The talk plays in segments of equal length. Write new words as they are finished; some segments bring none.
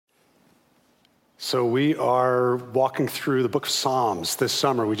So we are walking through the book of Psalms this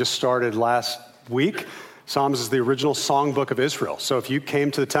summer. We just started last week. Psalms is the original songbook of Israel. So if you came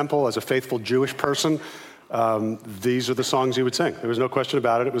to the temple as a faithful Jewish person, these are the songs you would sing. There was no question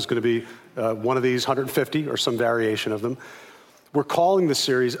about it. It was going to be one of these 150 or some variation of them. We're calling this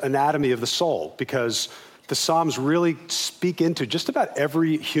series Anatomy of the Soul because the Psalms really speak into just about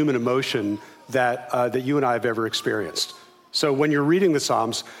every human emotion that you and I have ever experienced. So when you're reading the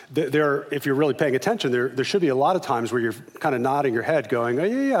Psalms, if you're really paying attention, there should be a lot of times where you're kind of nodding your head going, oh,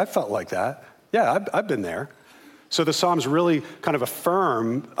 yeah, I felt like that. Yeah, I've been there. So the Psalms really kind of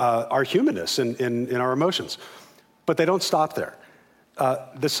affirm our humanness in our emotions. But they don't stop there.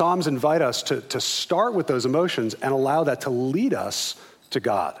 The Psalms invite us to start with those emotions and allow that to lead us to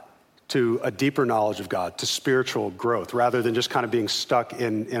God, to a deeper knowledge of God, to spiritual growth, rather than just kind of being stuck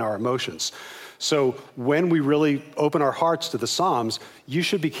in our emotions. So when we really open our hearts to the Psalms, you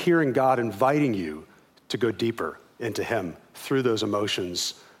should be hearing God inviting you to go deeper into Him through those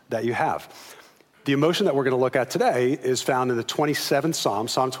emotions that you have. The emotion that we're going to look at today is found in the 27th Psalm,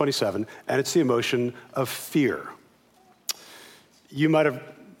 Psalm 27, and it's the emotion of fear. You might have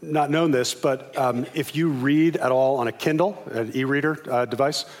not known this, but if you read at all on a Kindle, an e-reader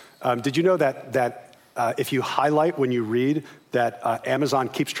device, did you know that if you highlight when you read, that Amazon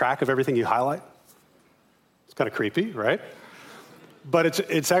keeps track of everything you highlight? It's kind of creepy, right? But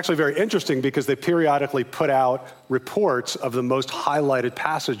it's actually very interesting because they periodically put out reports of the most highlighted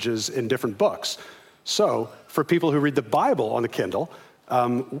passages in different books. So for people who read the Bible on the Kindle,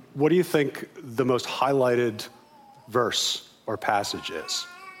 what do you think the most highlighted verse or passage is?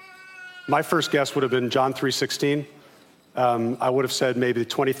 My first guess would have been John 3:16. I would have said maybe the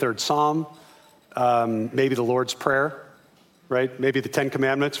 23rd Psalm, maybe the Lord's Prayer, right? Maybe the Ten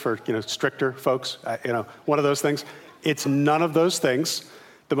Commandments for stricter folks, one of those things. It's none of those things.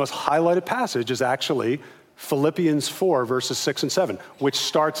 The most highlighted passage is actually Philippians 4, verses 6 and 7, which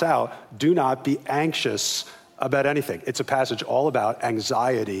starts out, do not be anxious about anything. It's a passage all about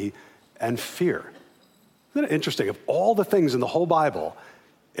anxiety and fear. Isn't it interesting? Of all the things in the whole Bible,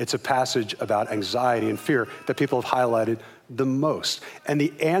 it's a passage about anxiety and fear that people have highlighted the most. And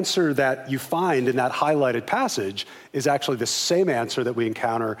the answer that you find in that highlighted passage is actually the same answer that we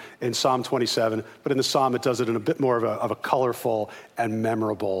encounter in Psalm 27, but in the Psalm it does it in a bit more of a colorful and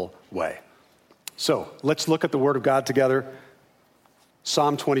memorable way. So let's look at the Word of God together.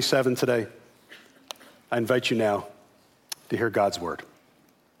 Psalm 27 today. I invite you now to hear God's Word.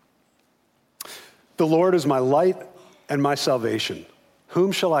 The Lord is my light and my salvation.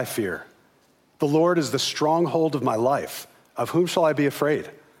 Whom shall I fear? The Lord is the stronghold of my life. Of whom shall I be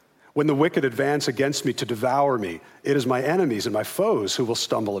afraid? When the wicked advance against me to devour me, it is my enemies and my foes who will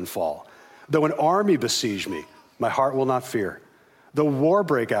stumble and fall. Though an army besiege me, my heart will not fear. Though war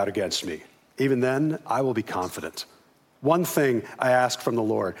break out against me, even then I will be confident. One thing I ask from the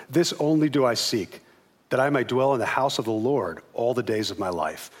Lord, this only do I seek, that I might dwell in the house of the Lord all the days of my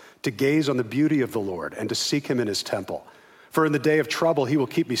life, to gaze on the beauty of the Lord and to seek Him in His temple. For in the day of trouble, He will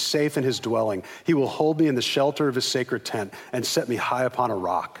keep me safe in His dwelling. He will hold me in the shelter of His sacred tent and set me high upon a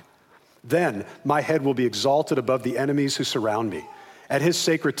rock. Then my head will be exalted above the enemies who surround me. At His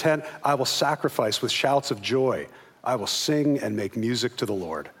sacred tent, I will sacrifice with shouts of joy. I will sing and make music to the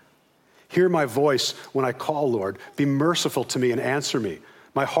Lord. Hear my voice when I call, Lord. Be merciful to me and answer me.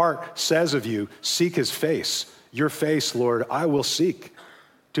 My heart says of you, seek His face. Your face, Lord, I will seek.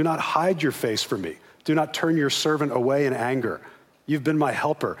 Do not hide your face from me. Do not turn your servant away in anger. You've been my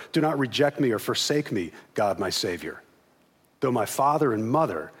helper. Do not reject me or forsake me, God, my Savior. Though my father and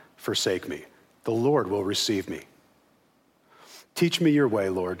mother forsake me, the Lord will receive me. Teach me your way,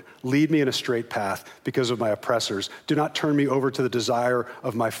 Lord. Lead me in a straight path because of my oppressors. Do not turn me over to the desire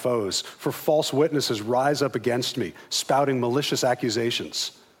of my foes, for false witnesses rise up against me, spouting malicious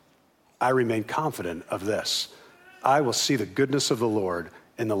accusations. I remain confident of this. I will see the goodness of the Lord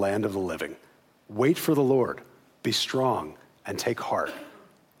in the land of the living. Wait for the Lord, be strong, and take heart,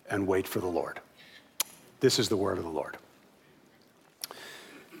 and wait for the Lord. This is the word of the Lord.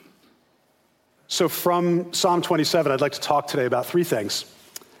 So from Psalm 27, I'd like to talk today about three things.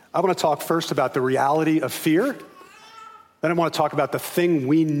 I want to talk first about the reality of fear. Then I want to talk about the thing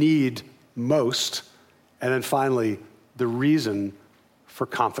we need most. And then finally, the reason for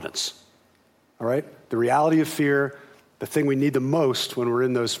confidence. All right? The reality of fear, the thing we need the most when we're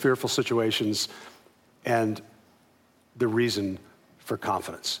in those fearful situations, and the reason for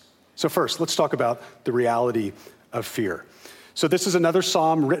confidence. So first, let's talk about the reality of fear. So this is another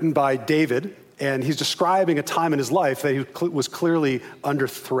psalm written by David, and he's describing a time in his life that he was clearly under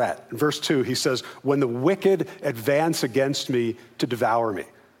threat. In verse 2, he says, when the wicked advance against me to devour me.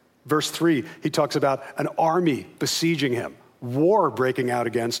 Verse 3, he talks about an army besieging him, war breaking out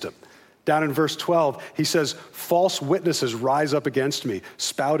against him. Down in verse 12, he says, false witnesses rise up against me,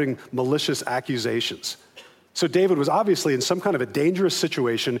 spouting malicious accusations. So David was obviously in some kind of a dangerous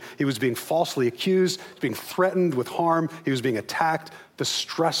situation. He was being falsely accused, being threatened with harm. He was being attacked. The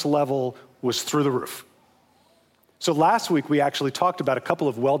stress level was through the roof. So last week, we actually talked about a couple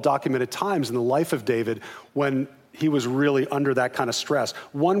of well-documented times in the life of David when he was really under that kind of stress.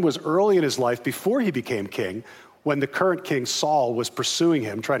 One was early in his life before he became king, when the current king Saul was pursuing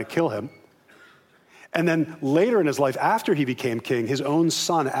him, trying to kill him. And then later in his life, after he became king, his own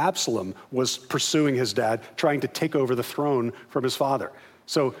son Absalom was pursuing his dad, trying to take over the throne from his father.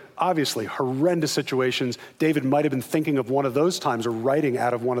 So obviously, horrendous situations. David might have been thinking of one of those times or writing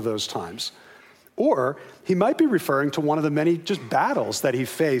out of one of those times. Or he might be referring to one of the many just battles that he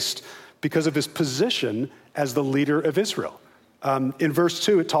faced because of his position as the leader of Israel. In verse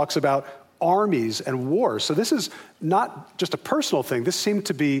 2, it talks about armies and wars. So this is not just a personal thing. This seemed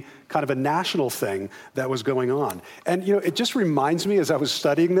to be kind of a national thing that was going on. And, it just reminds me as I was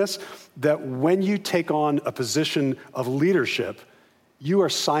studying this that when you take on a position of leadership, you are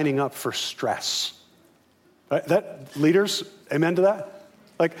signing up for stress. Right? That leaders, amen to that?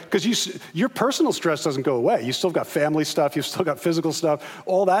 Because your personal stress doesn't go away. You still got family stuff, you've still got physical stuff,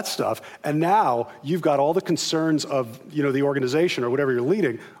 all that stuff. And now you've got all the concerns of, the organization or whatever you're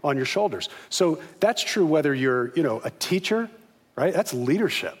leading on your shoulders. So that's true whether you're, a teacher, right? That's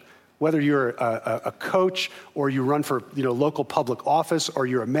leadership. Whether you're a coach or you run for, local public office or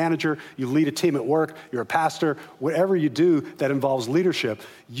you're a manager, you lead a team at work, you're a pastor, whatever you do that involves leadership,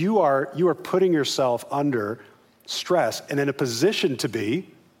 you are putting yourself under stress and in a position to be,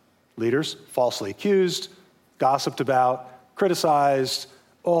 leaders, falsely accused, gossiped about, criticized,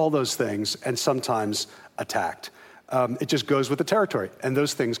 all those things, and sometimes attacked. It just goes with the territory, and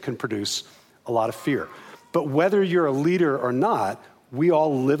those things can produce a lot of fear. But whether you're a leader or not, we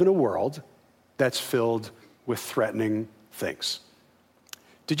all live in a world that's filled with threatening things.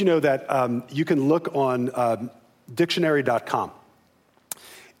 Did you know that you can look on dictionary.com,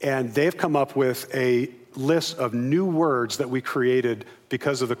 and they've come up with a list of new words that we created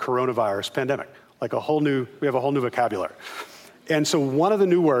because of the coronavirus pandemic, we have a whole new vocabulary. And so one of the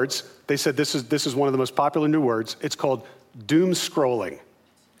new words, they said this is one of the most popular new words. It's called doom scrolling.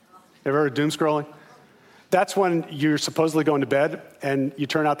 Ever heard of doom scrolling? That's when you're supposedly going to bed and you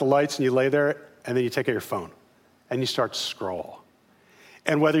turn out the lights and you lay there and then you take out your phone and you start to scroll.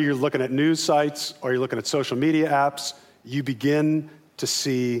 And whether you're looking at news sites or you're looking at social media apps, you begin to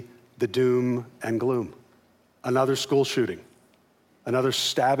see the doom and gloom. Another school shooting, another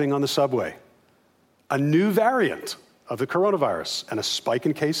stabbing on the subway, a new variant of the coronavirus and a spike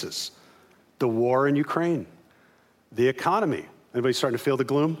in cases, the war in Ukraine, the economy. Anybody starting to feel the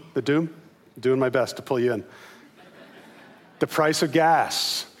gloom, the doom? I'm doing my best to pull you in. The price of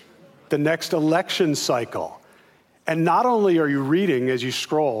gas, the next election cycle. And not only are you reading as you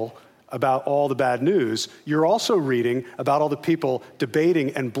scroll about all the bad news, you're also reading about all the people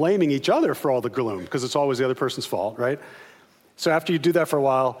debating and blaming each other for all the gloom, because it's always the other person's fault, right? So after you do that for a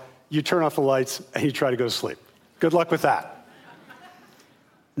while, you turn off the lights and you try to go to sleep. Good luck with that.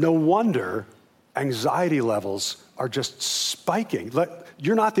 No wonder anxiety levels are just spiking.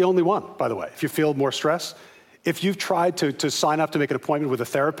 You're not the only one, by the way, if you feel more stress. If you've tried to sign up to make an appointment with a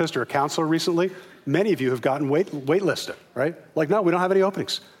therapist or a counselor recently, many of you have gotten waitlisted, right? No, we don't have any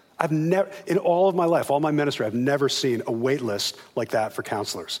openings. I've never, in all of my life, all my ministry, I've never seen a wait list like that for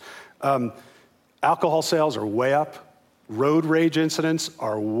counselors. Alcohol sales are way up. Road rage incidents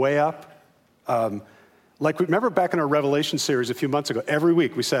are way up. Remember back in our Revelation series a few months ago, every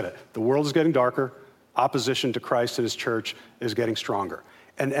week we said it, the world is getting darker, opposition to Christ and his church is getting stronger.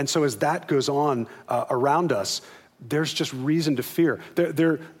 And so as that goes on around us, there's just reason to fear.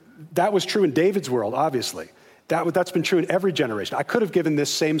 That was true in David's world, obviously. That's been true in every generation. I could have given this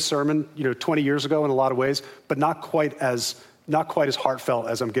same sermon, 20 years ago in a lot of ways, but not quite as heartfelt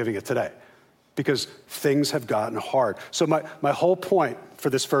as I'm giving it today, because things have gotten hard. So my whole point for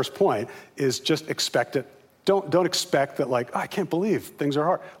this first point is just expect it. Don't expect that I can't believe things are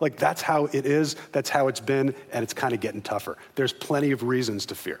hard. That's how it is, that's how it's been, and it's kind of getting tougher. There's plenty of reasons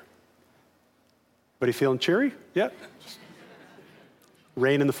to fear. Anybody feeling cheery? Yeah.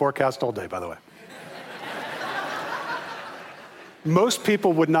 Rain in the forecast all day, by the way. Most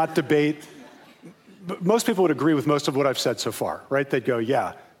people would not debate, most people would agree with most of what I've said so far, right? They'd go,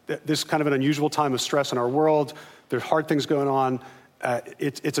 yeah, this is kind of an unusual time of stress in our world. There's hard things going on.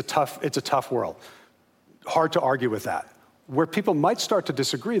 It's a tough world. Hard to argue with that. Where people might start to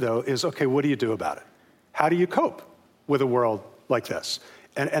disagree, though, is, okay, what do you do about it? How do you cope with a world like this?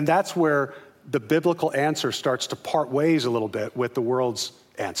 And that's where the biblical answer starts to part ways a little bit with the world's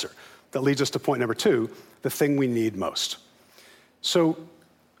answer. That leads us to point number 2, the thing we need most. So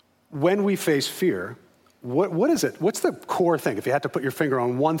when we face fear, what is it? What's the core thing? If you had to put your finger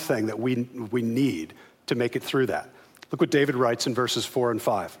on one thing that we need to make it through that. Look what David writes in verses 4 and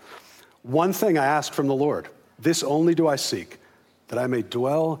 5. One thing I ask from the Lord, this only do I seek, that I may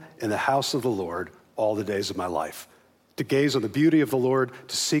dwell in the house of the Lord all the days of my life, to gaze on the beauty of the Lord,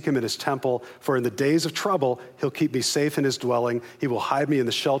 to seek him in his temple. For in the days of trouble, he'll keep me safe in his dwelling. He will hide me in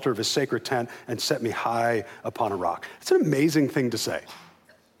the shelter of his sacred tent and set me high upon a rock. It's an amazing thing to say.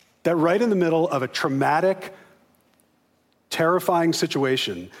 That right in the middle of a traumatic, terrifying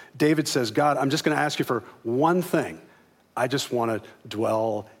situation, David says, God, I'm just going to ask you for one thing. I just want to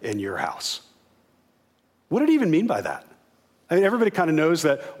dwell in your house. What did he even mean by that? I mean, everybody kind of knows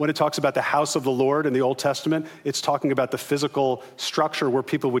that when it talks about the house of the Lord in the Old Testament, it's talking about the physical structure where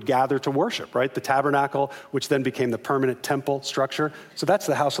people would gather to worship, right? The tabernacle, which then became the permanent temple structure. So that's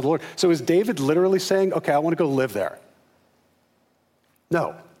the house of the Lord. So is David literally saying, okay, I want to go live there?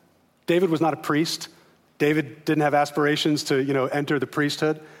 No. David was not a priest. David didn't have aspirations to, enter the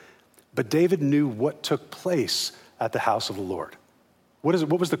priesthood. But David knew what took place at the house of the Lord. What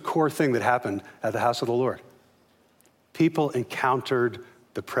was the core thing that happened at the house of the Lord? People encountered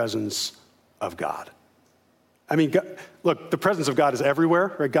the presence of God. I mean, look, the presence of God is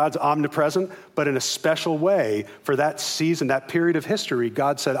everywhere, right? God's omnipresent, but in a special way for that season, that period of history,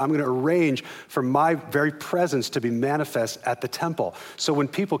 God said, I'm going to arrange for my very presence to be manifest at the temple. So when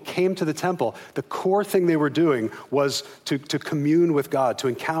people came to the temple, the core thing they were doing was to commune with God, to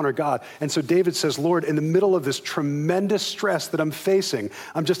encounter God. And so David says, Lord, in the middle of this tremendous stress that I'm facing,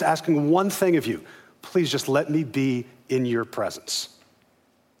 I'm just asking one thing of you. Please just let me be in your presence.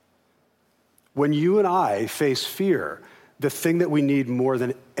 When you and I face fear, the thing that we need more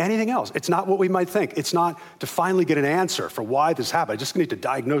than anything else, it's not what we might think. It's not to finally get an answer for why this happened. I just need to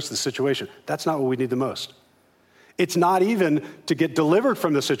diagnose the situation. That's not what we need the most. It's not even to get delivered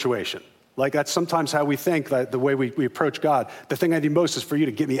from the situation. Like that's sometimes how we think, that the way we approach God. The thing I need most is for you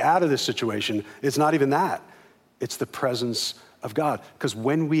to get me out of this situation. It's not even that. It's the presence of God. Because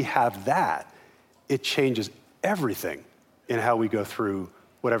when we have that, it changes everything in how we go through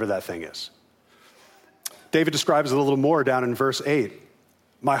whatever that thing is. David describes it a little more down in verse 8.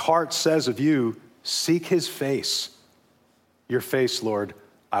 My heart says of you, seek his face. Your face, Lord,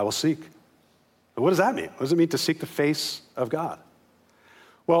 I will seek. But what does that mean? What does it mean to seek the face of God?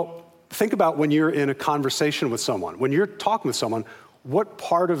 Well, think about when you're in a conversation with someone. When you're talking with someone, what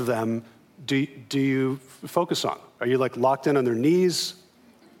part of them do you focus on? Are you like locked in on their knees?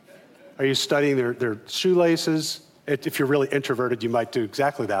 Are you studying their shoelaces? If you're really introverted, you might do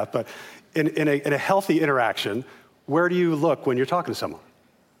exactly that. But in a healthy interaction, where do you look when you're talking to someone?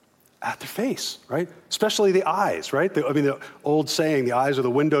 At their face, right? Especially the eyes, right? The old saying, the eyes are the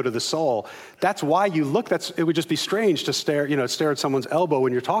window to the soul. That's why you look. It would just be strange to stare at someone's elbow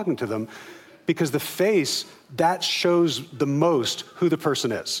when you're talking to them, because the face, that shows the most who the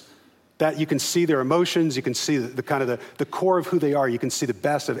person is. That you can see their emotions, you can see the kind of the core of who they are, you can see the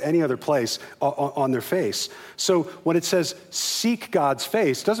best of any other place on their face. So when it says seek God's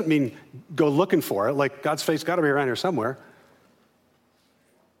face, doesn't mean go looking for it, like God's face got to be around here somewhere.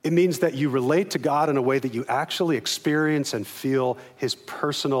 It means that you relate to God in a way that you actually experience and feel his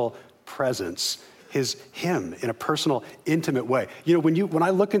personal presence, him in a personal, intimate way. When I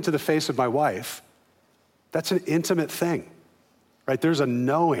look into the face of my wife, that's an intimate thing. Right? There's a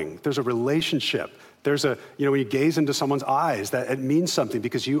knowing, there's a relationship. There's when you gaze into someone's eyes, that it means something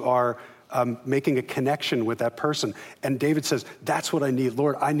because you are making a connection with that person. And David says, that's what I need.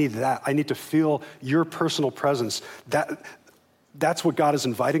 Lord, I need that. I need to feel your personal presence. That's what God is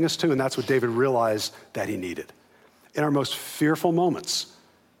inviting us to, and that's what David realized that he needed. In our most fearful moments,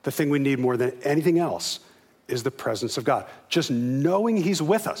 the thing we need more than anything else is the presence of God. Just knowing he's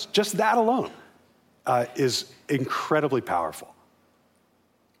with us, just that alone, is incredibly powerful.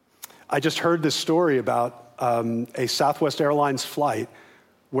 I just heard this story about a Southwest Airlines flight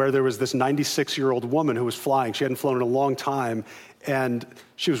where there was this 96-year-old woman who was flying. She hadn't flown in a long time, and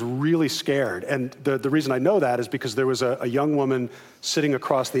she was really scared. And the reason I know that is because there was a young woman sitting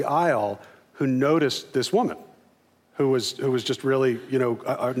across the aisle who noticed this woman who was just really,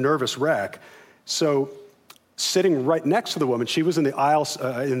 a nervous wreck. So sitting right next to the woman, she was in the aisle,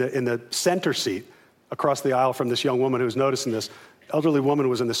 in the center seat across the aisle from this young woman who was noticing this. Elderly woman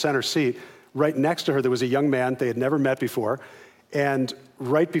was in the center seat. Right next to her, there was a young man they had never met before. And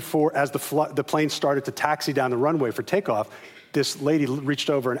right before, as the plane started to taxi down the runway for takeoff, this lady reached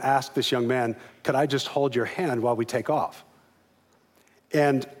over and asked this young man, could I just hold your hand while we take off?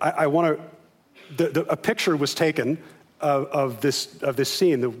 And I want to, a picture was taken of this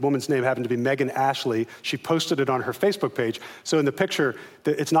scene. The woman's name happened to be Megan Ashley. She posted it on her Facebook page. So in the picture,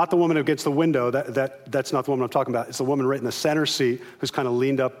 it's not the woman against the window. That's not the woman I'm talking about. It's the woman right in the center seat who's kind of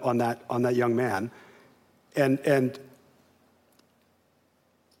leaned up on that young man. And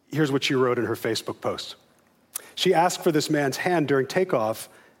here's what she wrote in her Facebook post. She asked for this man's hand during takeoff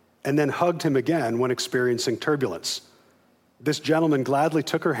and then hugged him again when experiencing turbulence. This gentleman gladly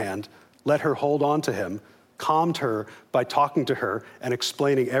took her hand, let her hold on to him, calmed her by talking to her and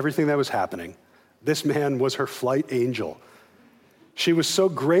explaining everything that was happening. This man was her flight angel. She was so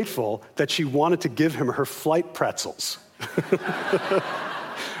grateful that she wanted to give him her flight pretzels. I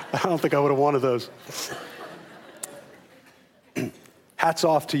don't think I would have wanted those. Hats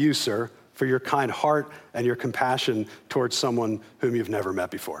off to you, sir, for your kind heart and your compassion towards someone whom you've never met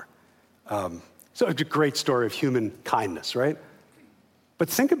before. So it's a great story of human kindness, right? But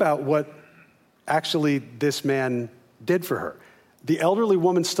think about what actually this man did for her. The elderly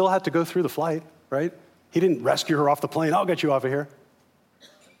woman still had to go through the flight, right? He didn't rescue her off the plane. I'll get you off of here.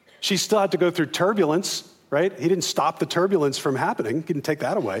 She still had to go through turbulence, right? He didn't stop the turbulence from happening. He didn't take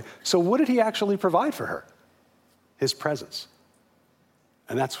that away. So what did he actually provide for her? His presence.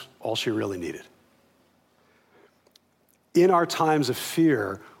 And that's all she really needed. In our times of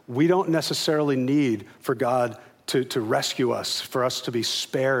fear, we don't necessarily need for God to rescue us, for us to be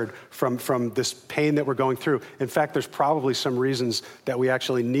spared from this pain that we're going through. In fact, there's probably some reasons that we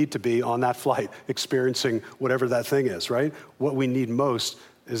actually need to be on that flight, experiencing whatever that thing is, right? What we need most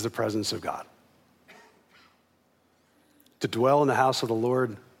is the presence of God. To dwell in the house of the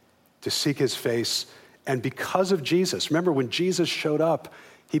Lord, to seek his face, and because of Jesus, remember when Jesus showed up,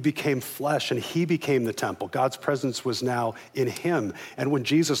 he became flesh and he became the temple. God's presence was now in him. And when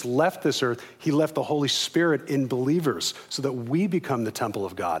Jesus left this earth, he left the Holy Spirit in believers so that we become the temple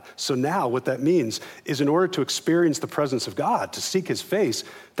of God. So now what that means is in order to experience the presence of God, to seek his face,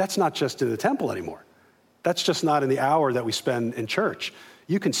 that's not just in the temple anymore. That's just not in the hour that we spend in church.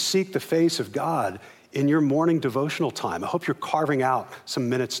 You can seek the face of God in your morning devotional time. I hope you're carving out some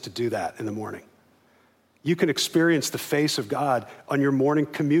minutes to do that in the morning. You can experience the face of God on your morning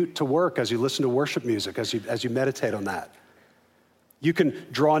commute to work as you listen to worship music, as you meditate on that. You can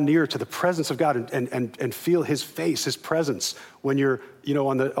draw near to the presence of God and feel his face, his presence when you're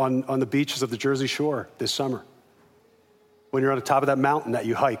on the beaches of the Jersey Shore this summer, when you're on the top of that mountain that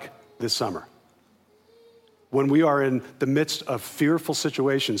you hike this summer. When we are in the midst of fearful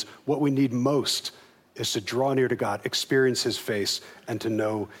situations, what we need most is to draw near to God, experience his face, and to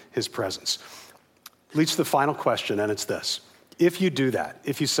know his presence. Leads to the final question, and it's this. If you do that,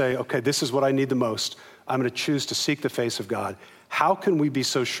 if you say, okay, this is what I need the most, I'm going to choose to seek the face of God, how can we be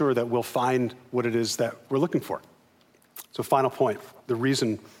so sure that we'll find what it is that we're looking for? So final point, the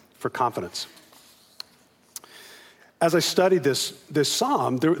reason for confidence. As I studied this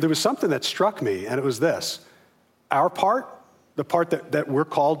psalm, there was something that struck me, and it was this. Our part, the part that we're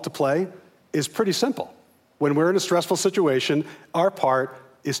called to play, is pretty simple. When we're in a stressful situation, our part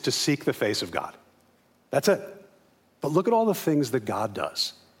is to seek the face of God. That's it. But look at all the things that God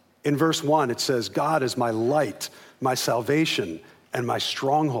does. In verse 1, it says, God is my light, my salvation, and my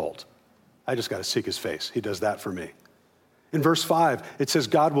stronghold. I just got to seek his face. He does that for me. In verse 5, it says,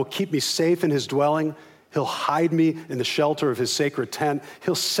 God will keep me safe in his dwelling. He'll hide me in the shelter of his sacred tent.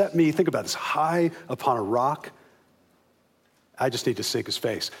 He'll set me, think about this, high upon a rock. I just need to seek his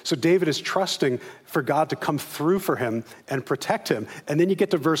face. So David is trusting for God to come through for him and protect him. And then you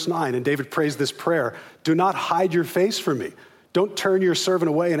get to verse 9, and David prays this prayer, do not hide your face from me. Don't turn your servant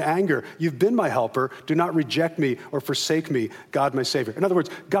away in anger. You've been my helper. Do not reject me or forsake me, God, my Savior. In other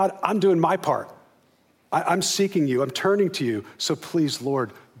words, God, I'm doing my part. I'm seeking you. I'm turning to you. So please,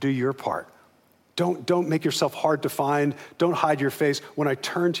 Lord, do your part. Don't make yourself hard to find. Don't hide your face. When I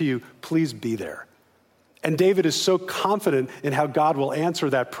turn to you, please be there. And David is so confident in how God will answer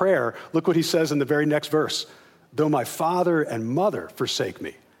that prayer. Look what he says in the very next verse. Though my father and mother forsake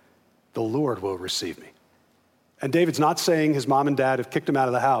me, the Lord will receive me. And David's not saying his mom and dad have kicked him out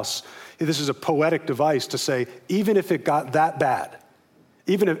of the house. This is a poetic device to say, even if it got that bad,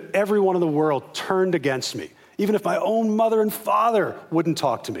 even if everyone in the world turned against me, even if my own mother and father wouldn't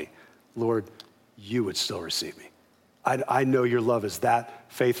talk to me, Lord, you would still receive me. I know your love is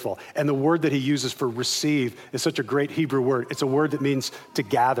that faithful. And the word that he uses for receive is such a great Hebrew word. It's a word that means to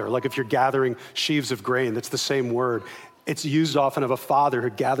gather. Like if you're gathering sheaves of grain, that's the same word. It's used often of a father who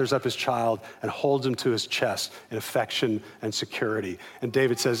gathers up his child and holds him to his chest in affection and security. And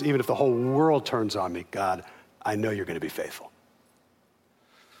David says, even if the whole world turns on me, God, I know you're going to be faithful.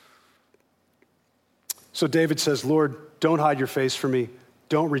 So David says, Lord, don't hide your face from me.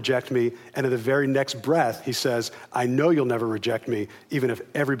 don't reject me. And in the very next breath, he says, I know you'll never reject me, even if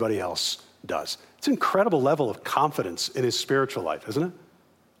everybody else does. It's an incredible level of confidence in his spiritual life, isn't it?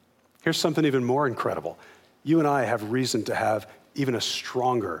 Here's something even more incredible. You and I have reason to have even a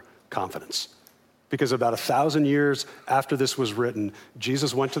stronger confidence. Because about 1,000 years after this was written,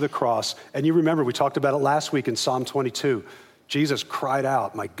 Jesus went to the cross. And you remember, we talked about it last week in Psalm 22. Jesus cried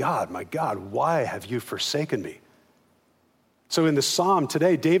out, my God, why have you forsaken me? So in the psalm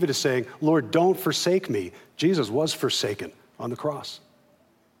today, David is saying, Lord, don't forsake me. Jesus was forsaken on the cross.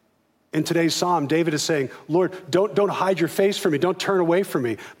 In today's psalm, David is saying, Lord, don't hide your face from me. Don't turn away from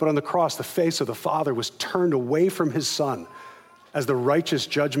me. But on the cross, the face of the Father was turned away from his Son as the righteous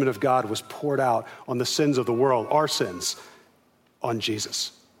judgment of God was poured out on the sins of the world, our sins, on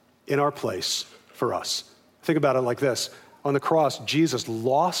Jesus, in our place for us. Think about it like this. On the cross, Jesus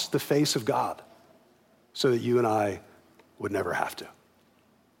lost the face of God so that you and I would never have to.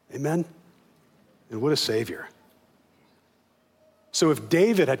 Amen? And what a Savior. So if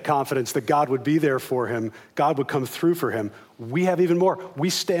David had confidence that God would be there for him, God would come through for him, we have even more. We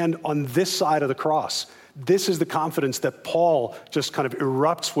stand on this side of the cross. This is the confidence that Paul just kind of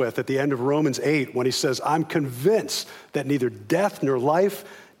erupts with at the end of Romans 8 when he says, I'm convinced that neither death nor life,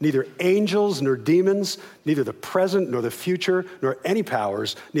 neither angels nor demons, neither the present nor the future, nor any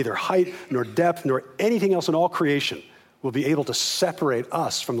powers, neither height nor depth, nor anything else in all creation will be able to separate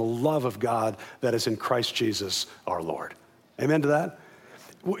us from the love of God that is in Christ Jesus our Lord. Amen to that?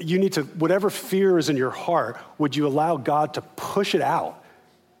 You need to, whatever fear is in your heart, would you allow God to push it out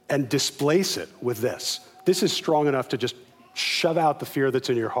and displace it with this? This is strong enough to just shove out the fear that's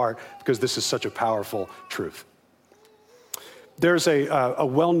in your heart because this is such a powerful truth. There's a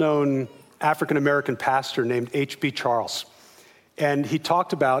well-known African-American pastor named H.B. Charles, and he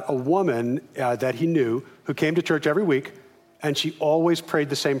talked about a woman that he knew who came to church every week, and she always prayed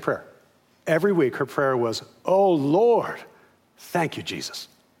the same prayer. Every week her prayer was, oh Lord, thank you, Jesus.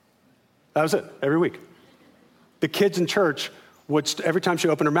 That was it, every week. The kids in church every time she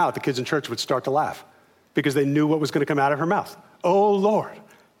opened her mouth, the kids in church would start to laugh because they knew what was going to come out of her mouth. Oh, Lord,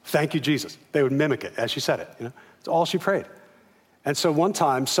 thank you, Jesus. They would mimic it as she said it. It's all she prayed. And so one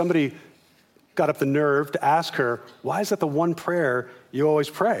time, somebody got up the nerve to ask her, why is that the one prayer you always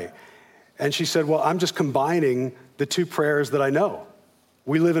pray? And she said, well, I'm just combining the two prayers that I know.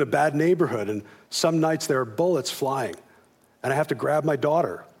 We live in a bad neighborhood, and some nights there are bullets flying, and I have to grab my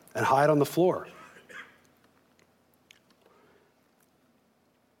daughter and hide on the floor.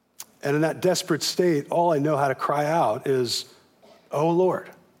 And in that desperate state, all I know how to cry out is, oh, Lord.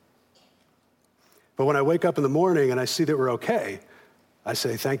 But when I wake up in the morning and I see that we're okay, I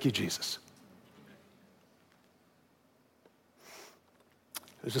say, thank you, Jesus.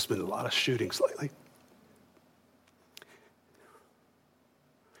 There's just been a lot of shootings lately.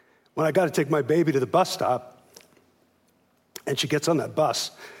 When I got to take my baby to the bus stop, and she gets on that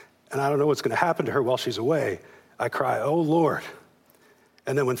bus, and I don't know what's going to happen to her while she's away, I cry, oh, Lord.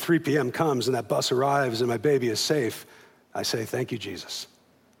 And then when 3 p.m. comes and that bus arrives and my baby is safe, I say, thank you, Jesus.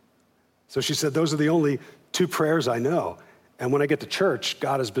 So she said, those are the only two prayers I know. And when I get to church,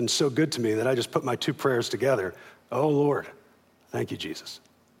 God has been so good to me that I just put my two prayers together. Oh, Lord, thank you, Jesus.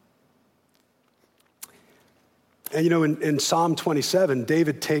 And in Psalm 27,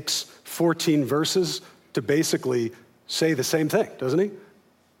 David takes 14 verses to basically say the same thing, doesn't he?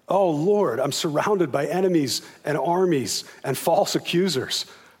 Oh, Lord, I'm surrounded by enemies and armies and false accusers.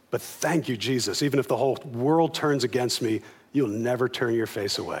 But thank you, Jesus. Even if the whole world turns against me, you'll never turn your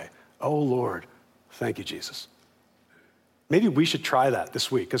face away. Oh, Lord, thank you, Jesus. Maybe we should try that this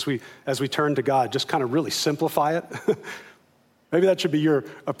week as we turn to God, just kind of really simplify it. Maybe that should be your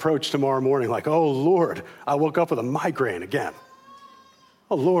approach tomorrow morning, like, oh, Lord, I woke up with a migraine again.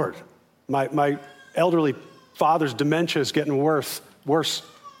 Oh, Lord, my elderly father's dementia is getting worse.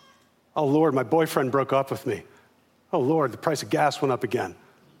 Oh, Lord, my boyfriend broke up with me. Oh, Lord, the price of gas went up again.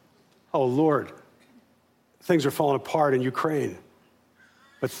 Oh, Lord, things are falling apart in Ukraine.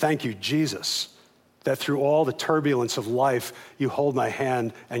 But thank you, Jesus, that through all the turbulence of life, you hold my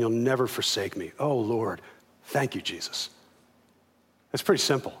hand and you'll never forsake me. Oh, Lord, thank you, Jesus. That's pretty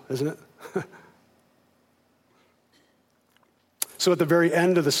simple, isn't it? So at the very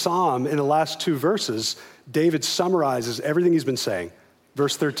end of the psalm, in the last two verses, David summarizes everything he's been saying.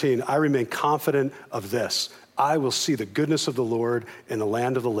 Verse 13, I remain confident of this. I will see the goodness of the Lord in the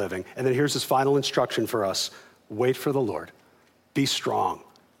land of the living. And then here's his final instruction for us. Wait for the Lord. Be strong.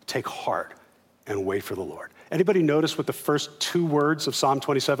 Take heart and wait for the Lord. Anybody notice what the first two words of Psalm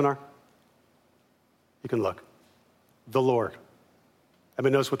 27 are? You can look. The Lord.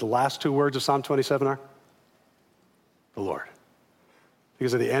 Anybody notice what the last two words of Psalm 27 are? The Lord.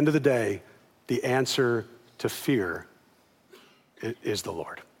 Because at the end of the day, the answer to fear is the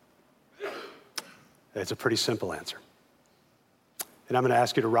Lord. It's a pretty simple answer. And I'm going to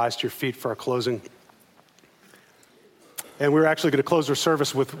ask you to rise to your feet for our closing. And we're actually going to close our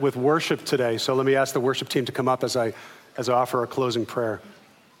service with worship today. So let me ask the worship team to come up as I offer our closing prayer.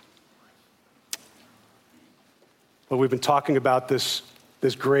 But we've been talking about this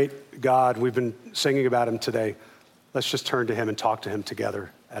great God. We've been singing about him today. Let's just turn to him and talk to him together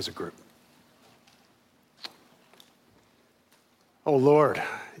as a group. Oh, Lord,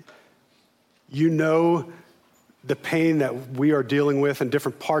 you know the pain that we are dealing with in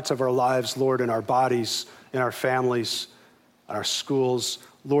different parts of our lives, Lord, in our bodies, in our families, in our schools.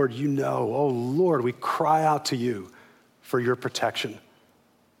 Lord, you know. Oh, Lord, we cry out to you for your protection.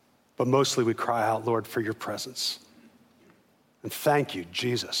 But mostly we cry out, Lord, for your presence. And thank you,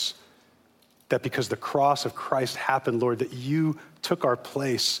 Jesus, that because the cross of Christ happened, Lord, that you took our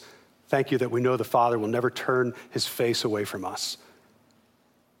place. Thank you that we know the Father will never turn his face away from us.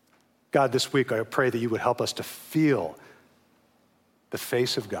 God, this week I pray that you would help us to feel the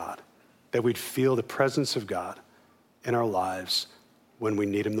face of God, that we'd feel the presence of God in our lives when we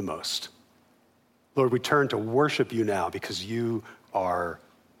need him the most. Lord, we turn to worship you now because you are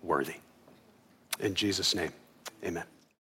worthy. In Jesus' name, amen.